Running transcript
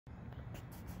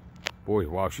Boy,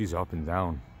 wow, she's up and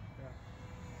down.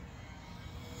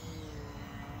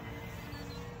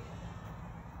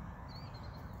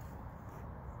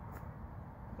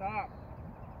 Stop.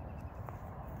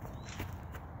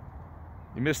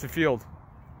 You missed the field.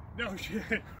 No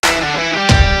shit.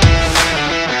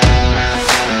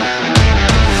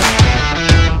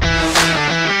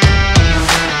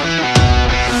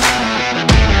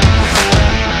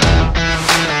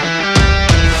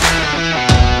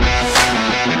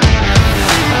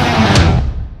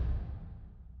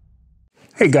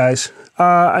 Hey guys,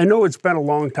 I know it's been a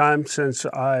long time since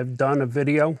I've done a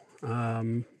video,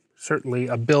 certainly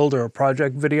a build or a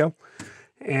project video.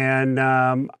 And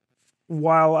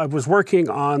while I was working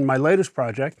on my latest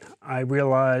project, I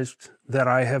realized that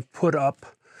I have put up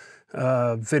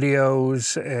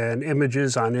videos and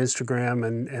images on Instagram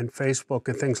and Facebook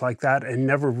and things like that and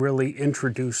never really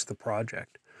introduced the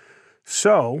project.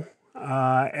 So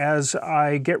as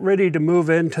I get ready to move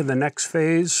into the next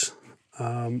phase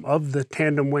of the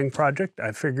Tandem Wing project,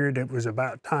 I figured it was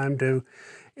about time to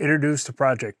introduce the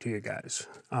project to you guys.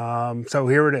 So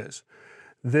here it is.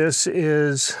 This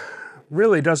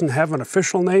really doesn't have an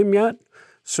official name yet,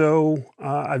 so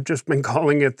I've just been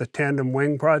calling it the Tandem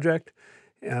Wing project.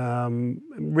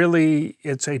 Really,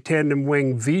 it's a Tandem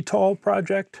Wing VTOL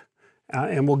project,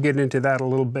 and we'll get into that a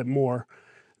little bit more.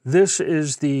 This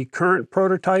is the current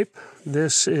prototype.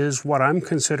 This is what I'm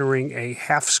considering a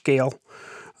half-scale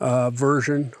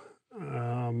version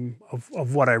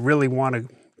of what I really want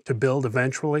to build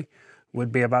eventually.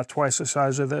 Would be about twice the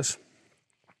size of this.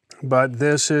 But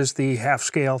this is the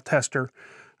half-scale tester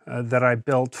that I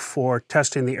built for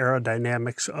testing the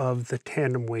aerodynamics of the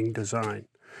Tandem Wing design.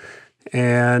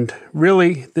 And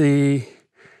really, it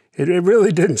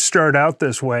really didn't start out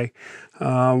this way.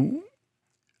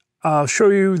 I'll show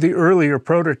you the earlier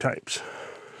prototypes.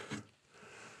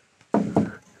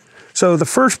 So the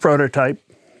first prototype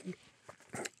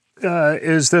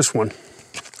is this one,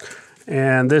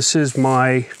 and this is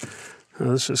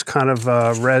kind of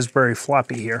a raspberry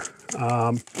floppy here.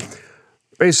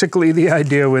 Basically, the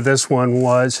idea with this one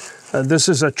was this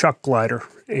is a chuck glider,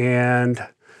 and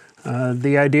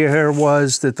the idea here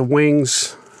was that the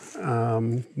wings,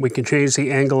 we can change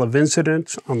the angle of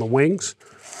incidence on the wings,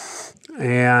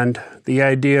 and the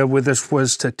idea with this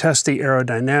was to test the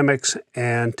aerodynamics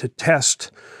and to test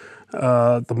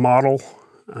the model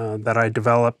that I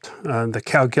developed, the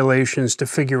calculations to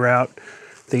figure out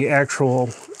the actual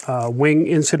wing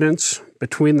incidence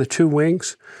between the two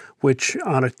wings, which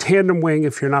on a tandem wing,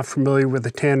 if you're not familiar with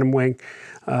a tandem wing,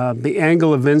 the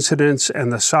angle of incidence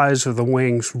and the size of the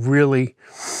wings really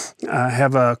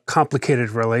have a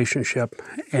complicated relationship.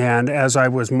 And as I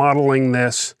was modeling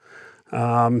this,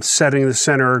 setting the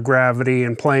center of gravity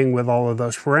and playing with all of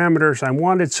those parameters, I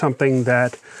wanted something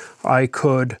that I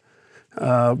could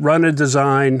run a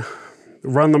design,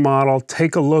 run the model,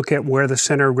 take a look at where the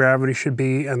center of gravity should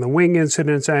be and the wing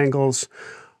incidence angles,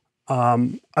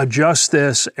 adjust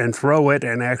this and throw it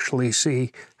and actually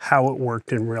see how it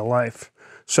worked in real life.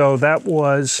 So that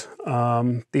was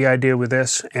the idea with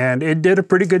this, and it did a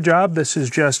pretty good job. This is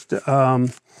just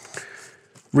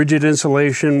rigid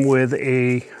insulation with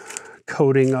a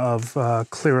coating of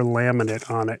clear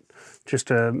laminate on it, just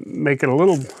to make it a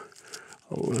little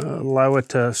allow it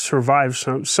to survive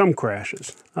some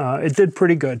crashes. It did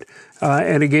pretty good,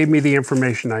 and it gave me the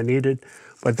information I needed.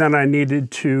 But then I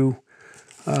needed to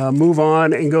move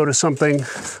on and go to something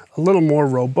a little more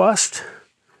robust.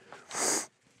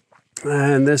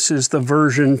 And this is the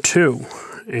version 2.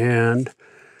 And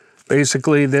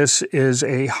basically this is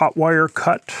a hot wire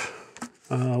cut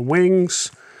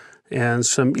wings and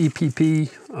some EPP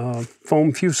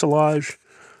foam fuselage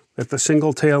with the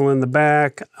single tail in the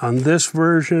back. On this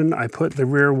version, I put the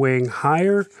rear wing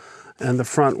higher and the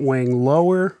front wing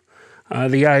lower.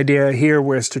 The idea here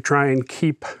was to try and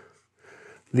keep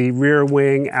the rear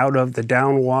wing out of the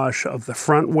downwash of the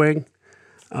front wing.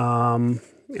 And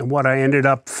what I ended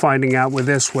up finding out with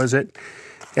this was it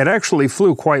actually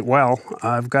flew quite well.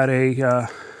 I've got a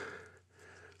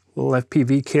little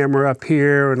FPV camera up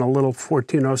here and a little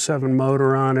 1407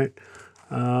 motor on it.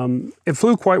 It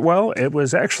flew quite well. It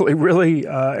was actually really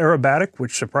aerobatic,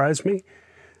 which surprised me.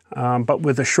 But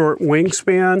with a short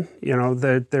wingspan, you know,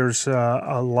 there's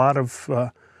a lot of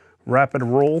rapid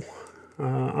roll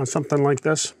on something like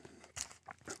this.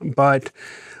 But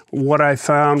what I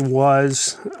found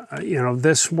was, you know,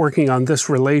 working on this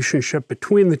relationship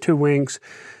between the two wings,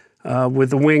 with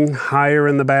the wing higher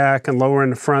in the back and lower in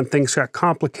the front, things got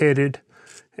complicated.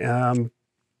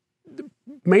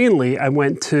 Mainly, I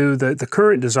went to the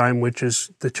current design, which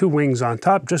is the two wings on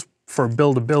top, just for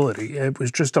buildability. It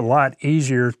was just a lot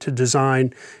easier to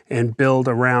design and build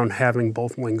around having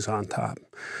both wings on top.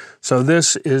 So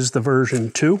this is the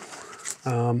version 2.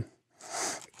 Fun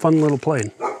little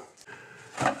plane.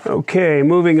 Okay,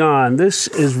 moving on. This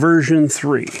is version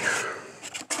 3.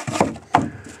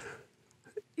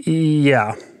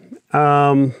 Yeah.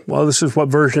 Well, this is what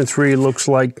version 3 looks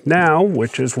like now,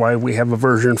 which is why we have a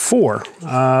version 4.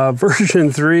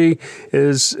 Version 3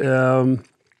 is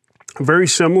very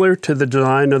similar to the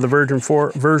design of the version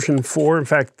 4. In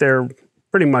fact, they're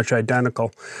pretty much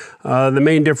identical. The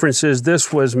main difference is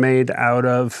this was made out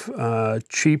of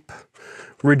cheap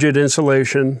rigid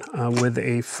insulation with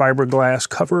a fiberglass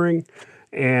covering,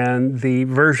 and the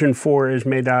version 4 is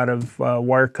made out of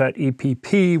wire-cut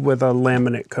EPP with a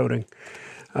laminate coating.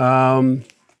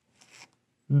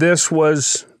 This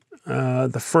was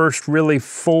the first really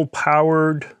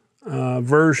full-powered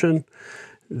version.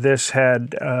 This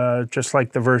had, just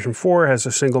like the version 4, has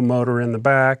a single motor in the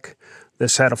back.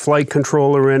 This had a flight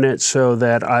controller in it so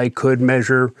that I could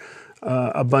measure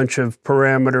a bunch of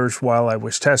parameters while I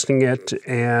was testing it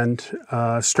and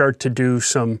start to do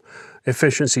some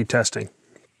efficiency testing.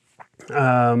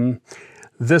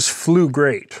 This flew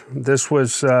great. This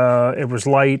was, it was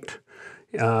light.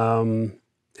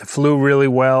 It flew really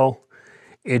well.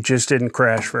 It just didn't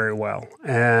crash very well.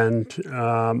 And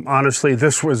honestly,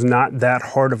 this was not that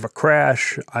hard of a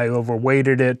crash. I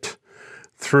overweighted it,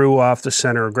 threw off the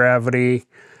center of gravity,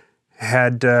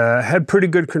 had pretty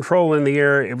good control in the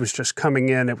air. It was just coming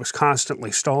in. It was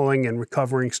constantly stalling and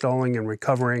recovering,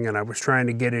 and I was trying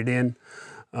to get it in,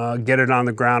 get it on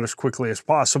the ground as quickly as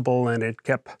possible, and it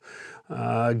kept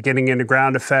getting into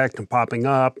ground effect and popping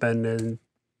up, and then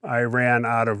I ran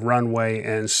out of runway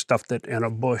and stuffed it in a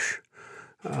bush.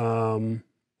 And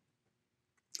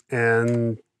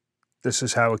this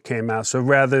is how it came out. So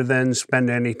rather than spend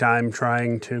any time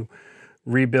trying to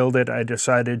rebuild it, I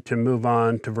decided to move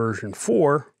on to version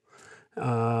 4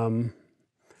 and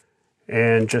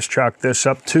just chalk this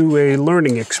up to a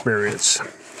learning experience.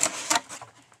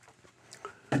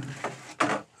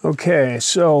 Okay,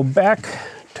 so back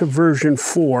to version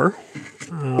 4.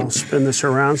 I'll spin this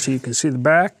around so you can see the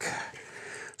back.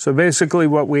 So basically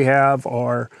what we have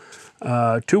are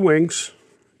 2 wings,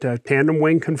 the tandem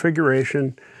wing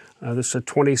configuration. This is a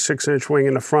 26-inch wing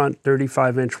in the front,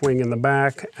 35-inch wing in the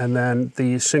back, and then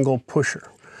the single pusher.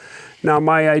 Now,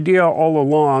 my idea all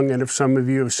along, and if some of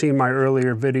you have seen my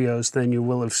earlier videos, then you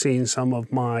will have seen some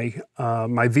of my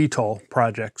my VTOL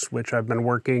projects, which I've been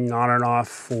working on and off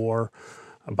for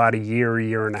about a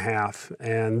year and a half.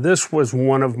 And this was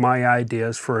one of my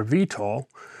ideas for a VTOL,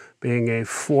 being a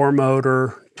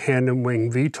 4-motor tandem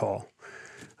wing VTOL.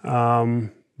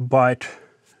 But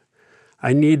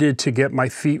I needed to get my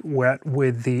feet wet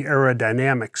with the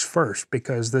aerodynamics first,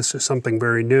 because this is something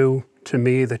very new to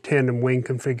me, the tandem wing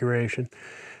configuration.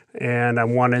 And I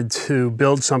wanted to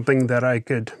build something that I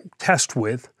could test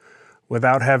with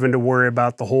without having to worry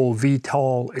about the whole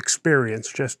VTOL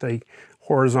experience, just a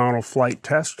horizontal flight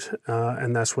test,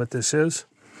 and that's what this is.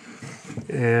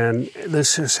 And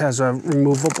this just has a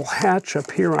removable hatch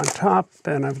up here on top,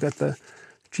 and I've got the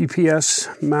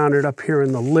GPS mounted up here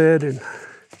in the lid, and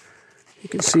you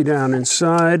can see down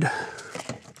inside.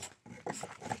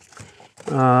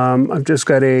 I've just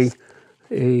got a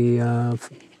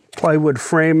plywood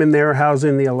frame in there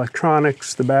housing the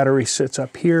electronics. The battery sits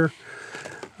up here.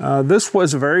 This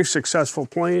was a very successful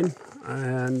plane,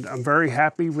 and I'm very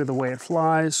happy with the way it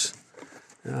flies.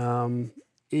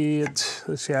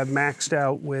 Let's see, I've maxed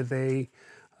out with an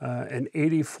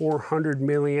 8,400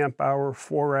 milliamp hour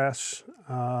 4S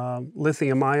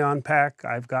lithium ion pack.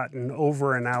 I've gotten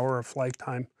over an hour of flight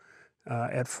time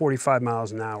at 45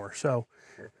 miles an hour. So,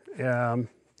 you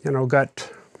know, got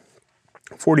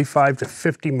 45 to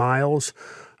 50 miles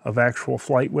of actual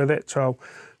flight with it. So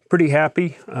pretty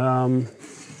happy.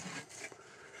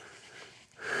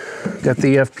 Got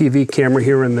the FPV camera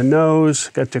here in the nose.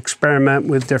 Got to experiment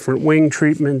with different wing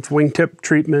treatments, wingtip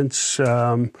treatments,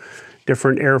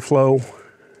 different airflow.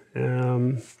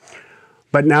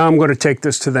 But now I'm going to take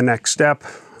this to the next step.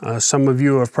 Some of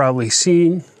you have probably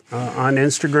seen on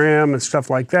Instagram and stuff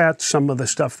like that, some of the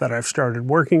stuff that I've started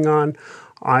working on.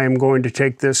 I am going to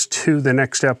take this to the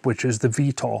next step, which is the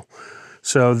VTOL.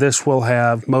 So this will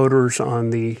have motors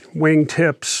on the wing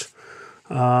tips,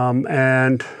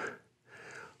 and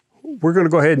we're going to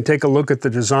go ahead and take a look at the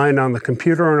design on the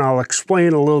computer, and I'll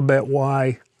explain a little bit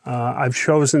why I've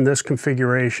chosen this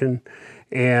configuration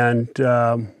and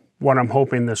what I'm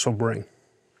hoping this will bring.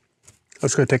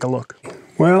 Let's go take a look.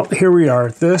 Well, here we are.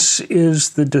 This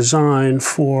is the design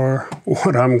for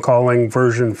what I'm calling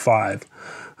version 5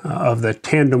 of the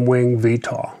tandem wing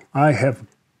VTOL. I have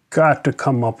got to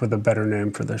come up with a better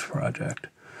name for this project.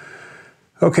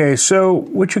 Okay, so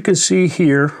what you can see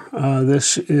here,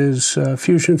 this is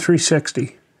Fusion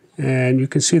 360, and you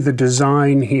can see the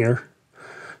design here.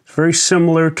 It's very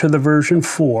similar to the version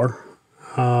 4.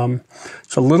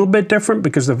 It's a little bit different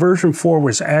because the version 4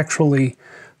 was actually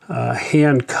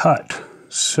hand cut.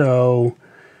 So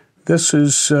this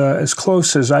is as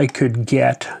close as I could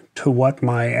get to what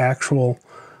my actual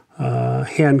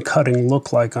hand cutting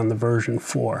looked like on the version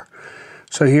 4.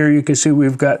 So here you can see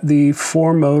we've got the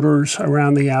 4 motors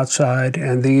around the outside,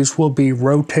 and these will be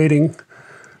rotating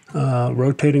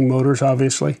motors,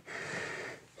 obviously.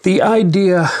 The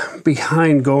idea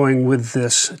behind going with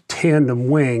this tandem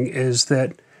wing is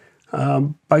that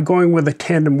by going with a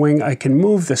tandem wing, I can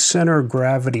move the center of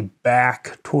gravity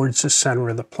back towards the center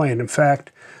of the plane. In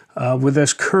fact, with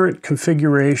this current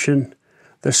configuration,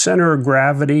 the center of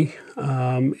gravity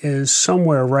is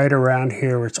somewhere right around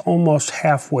here. It's almost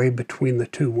halfway between the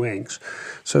 2 wings.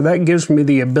 So that gives me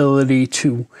the ability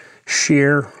to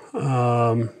share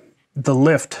the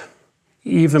lift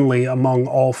evenly among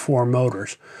all 4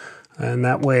 motors. And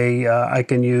that way I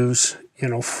can use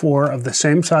 4 of the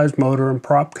same size motor and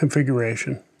prop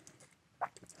configuration.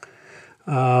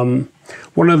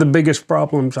 One of the biggest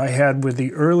problems I had with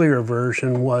the earlier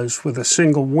version was with a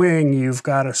single wing, you've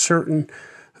got a certain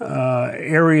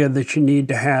area that you need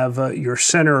to have your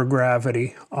center of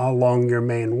gravity along your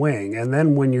main wing. And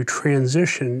then when you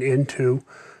transition into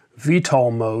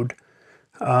VTOL mode,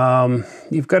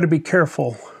 you've got to be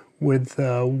careful with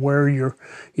where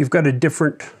you've got a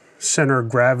different center of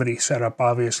gravity set up,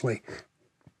 obviously.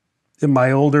 In my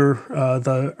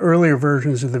the earlier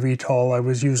versions of the VTOL, I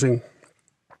was using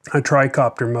a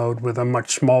tricopter mode with a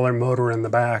much smaller motor in the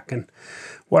back. And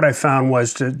what I found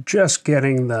was that just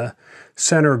getting the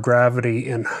center of gravity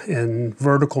in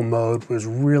vertical mode was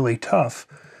really tough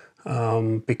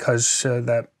because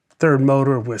that third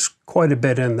motor was quite a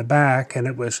bit in the back, and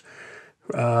it was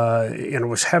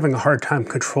having a hard time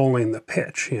controlling the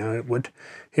pitch. It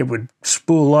would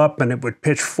spool up and it would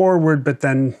pitch forward, but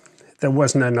then there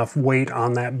wasn't enough weight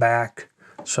on that back,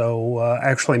 so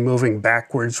actually moving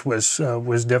backwards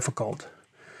was difficult.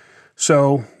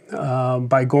 So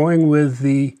by going with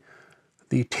the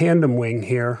tandem wing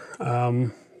here,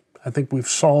 I think we've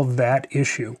solved that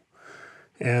issue.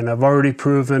 And I've already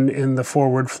proven in the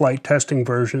forward flight testing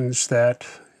versions that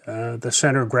the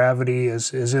center of gravity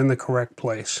is in the correct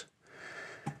place.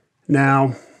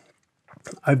 Now,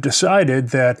 I've decided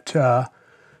that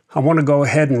I want to go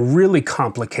ahead and really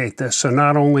complicate this. So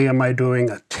not only am I doing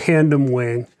a tandem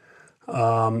wing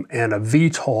and a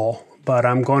VTOL, but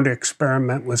I'm going to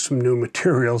experiment with some new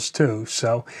materials too.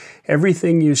 So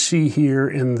everything you see here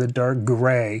in the dark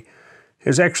gray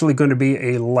is actually going to be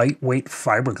a lightweight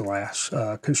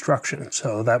fiberglass construction.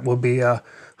 So that will be a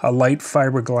light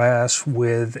fiberglass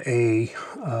with a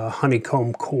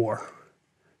honeycomb core.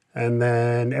 And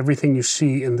then everything you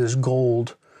see in this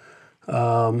gold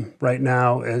right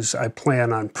now is I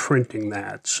plan on printing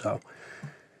that. So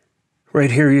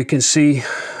right here you can see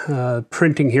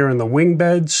printing here in the wing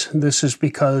beds. This is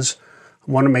because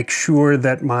I want to make sure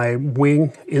that my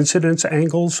wing incidence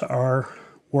angles are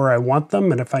where I want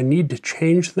them, and if I need to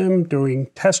change them during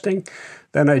testing,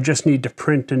 then I just need to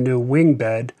print a new wing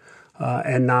bed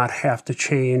and not have to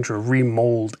change or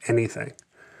remold anything.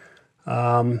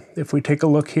 If we take a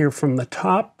look here from the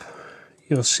top,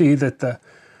 you'll see that the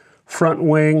front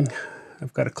wing,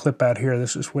 I've got a clip out here,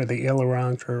 this is where the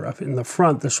ailerons are up in the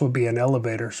front. This will be an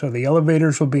elevator. So the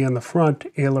elevators will be in the front,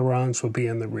 ailerons will be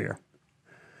in the rear.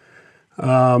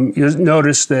 You'll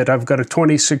notice that I've got a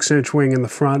 26-inch wing in the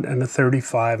front and a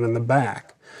 35 in the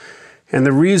back. And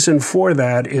the reason for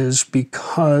that is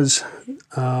because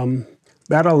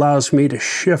that allows me to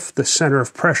shift the center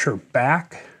of pressure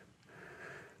back,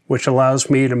 which allows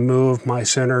me to move my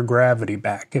center of gravity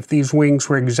back. If these wings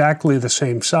were exactly the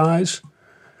same size,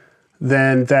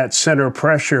 then that center of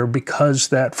pressure, because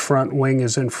that front wing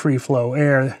is in free flow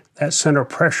air, that center of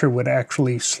pressure would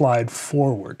actually slide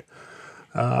forward.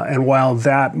 And while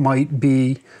that might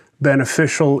be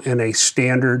beneficial in a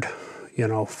standard,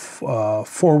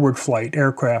 forward flight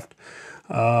aircraft,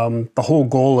 the whole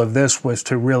goal of this was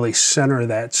to really center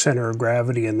that center of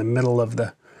gravity in the middle of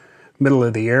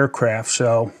the aircraft.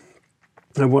 So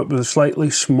I went with a slightly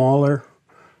smaller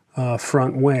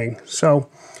front wing. So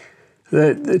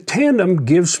the tandem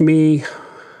gives me,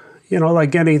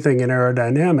 like anything in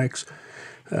aerodynamics,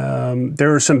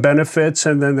 there are some benefits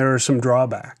and then there are some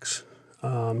drawbacks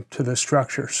to the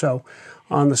structure. So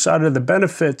on the side of the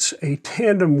benefits, a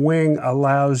tandem wing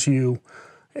allows you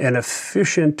an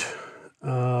efficient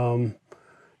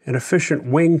an efficient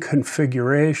wing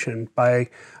configuration by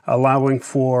allowing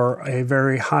for a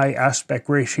very high aspect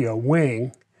ratio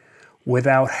wing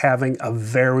without having a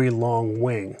very long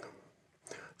wing.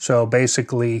 So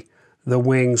basically, the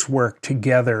wings work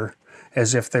together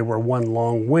as if they were one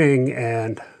long wing,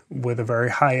 and with a very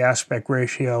high aspect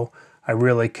ratio, I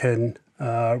really can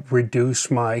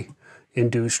reduce my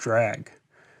induced drag.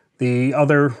 The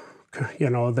other,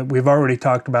 that we've already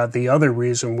talked about the other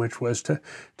reason, which was to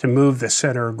move the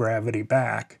center of gravity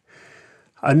back.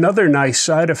 Another nice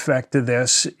side effect of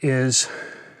this is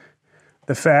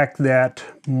the fact that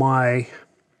my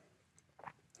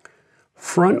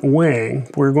front wing,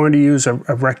 we're going to use a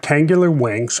rectangular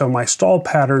wing, so my stall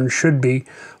pattern should be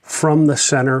from the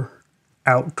center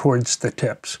out towards the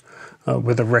tips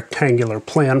with a rectangular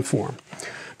plan form.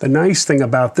 The nice thing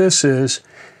about this is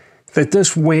that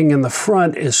this wing in the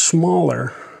front is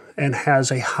smaller and has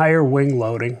a higher wing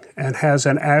loading and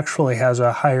actually has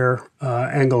a higher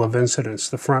angle of incidence.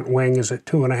 The front wing is at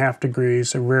 2.5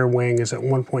 degrees, the rear wing is at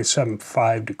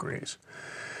 1.75 degrees.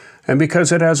 And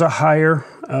because it has a higher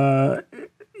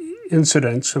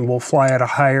incidence and will fly at a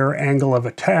higher angle of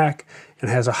attack and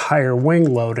has a higher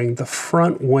wing loading, the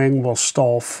front wing will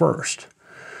stall first.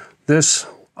 This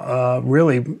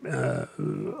really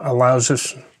allows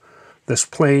us this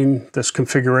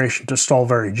configuration to stall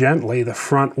very gently. The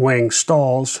front wing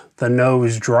stalls, the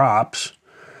nose drops,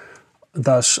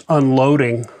 thus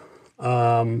unloading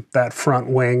that front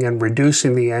wing and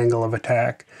reducing the angle of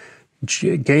attack,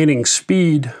 gaining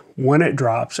speed when it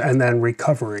drops, and then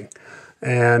recovering.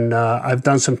 And I've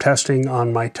done some testing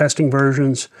on my testing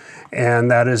versions, and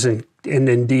that is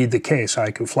indeed the case.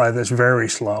 I can fly this very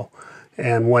slow,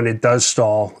 and when it does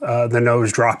stall, the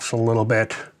nose drops a little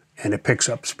bit, and it picks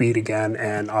up speed again,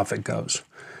 and off it goes.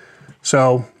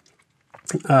 So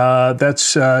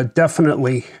that's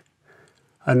definitely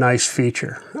a nice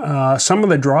feature. Some of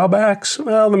the drawbacks,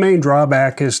 well, the main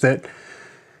drawback is that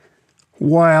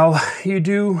while you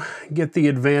do get the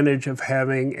advantage of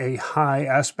having a high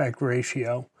aspect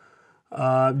ratio,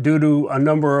 due to a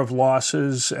number of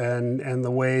losses and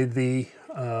the way the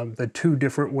two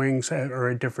different wings are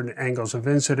at different angles of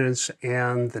incidence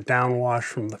and the downwash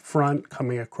from the front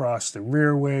coming across the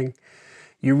rear wing,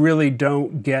 you really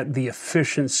don't get the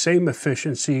same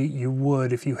efficiency you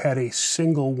would if you had a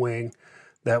single wing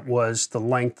that was the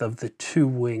length of the two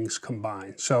wings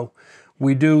combined. So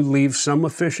we do leave some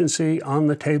efficiency on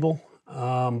the table,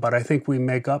 but I think we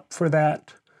make up for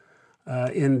that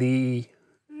in the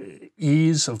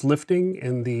ease of lifting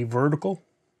in the vertical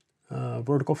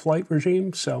flight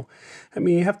regime. So, I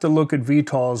mean, you have to look at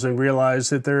VTOLs and realize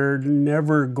that they're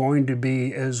never going to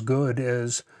be as good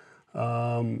as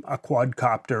a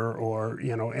quadcopter or,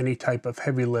 any type of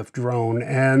heavy lift drone,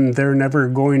 and they're never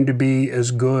going to be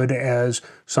as good as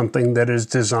something that is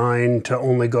designed to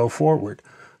only go forward.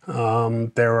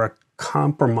 They're a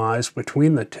compromise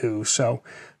between the two, so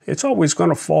it's always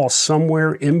going to fall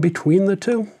somewhere in between the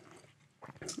two.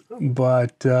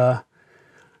 But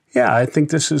yeah, I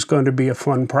think this is going to be a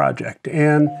fun project,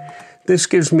 and this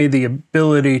gives me the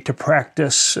ability to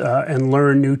practice and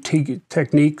learn new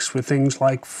techniques with things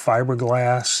like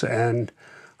fiberglass and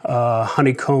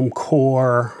honeycomb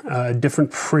core,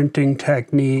 different printing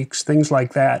techniques, things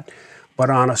like that, but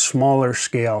on a smaller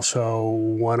scale. So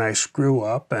when I screw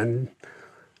up, and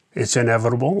it's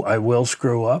inevitable, I will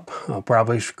screw up, I'll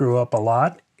probably screw up a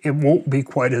lot, it won't be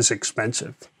quite as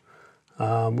expensive. We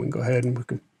can go ahead and we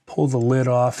can pull the lid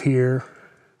off here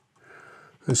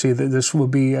and see that this will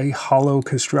be a hollow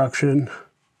construction.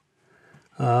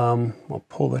 We'll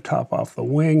pull the top off the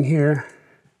wing here.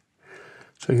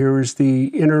 So here is the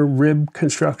inner rib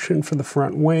construction for the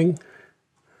front wing.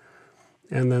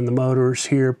 And then the motors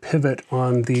here pivot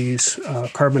on these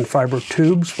carbon fiber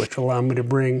tubes, which allow me to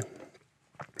bring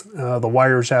the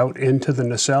wires out into the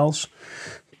nacelles.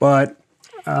 But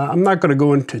I'm not going to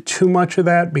go into too much of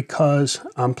that because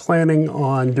I'm planning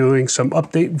on doing some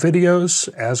update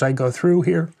videos as I go through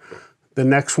here. The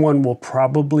next one will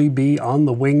probably be on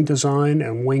the wing design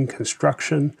and wing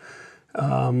construction.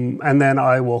 And then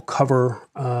I will cover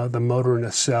the motor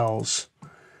nacelles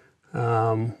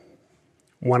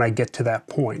when I get to that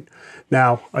point.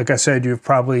 Now, like I said, you've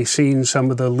probably seen some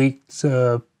of the leaked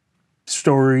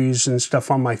stories and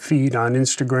stuff on my feed on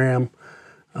Instagram.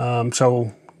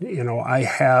 So, I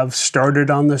have started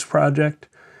on this project.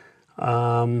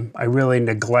 I really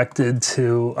neglected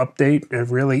to update and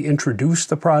really introduce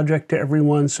the project to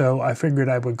everyone, so I figured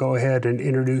I would go ahead and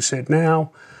introduce it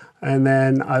now, and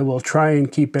then I will try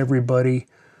and keep everybody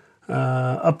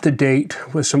up to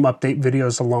date with some update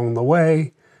videos along the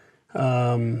way,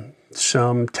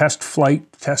 some test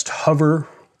flight, test hover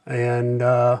And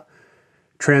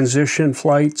transition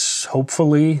flights,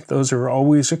 hopefully, those are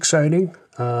always exciting.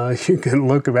 You can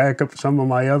look back at some of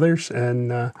my others,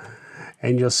 and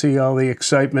you'll see all the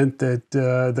excitement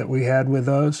that we had with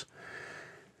those.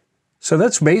 So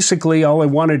that's basically all I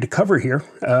wanted to cover here.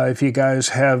 If you guys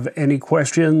have any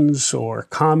questions or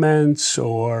comments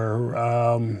or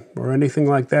anything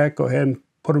like that, go ahead and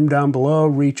put them down below.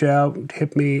 Reach out,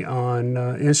 hit me on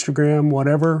Instagram,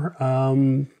 whatever.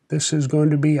 This is going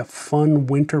to be a fun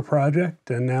winter project,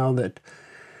 and now that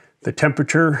the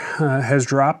temperature has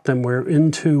dropped and we're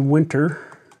into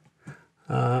winter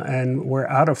and we're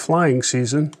out of flying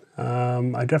season,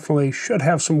 I definitely should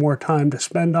have some more time to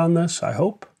spend on this, I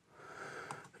hope.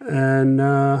 And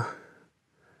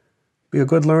be a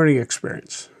good learning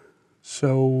experience.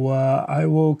 So I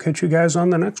will catch you guys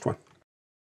on the next one.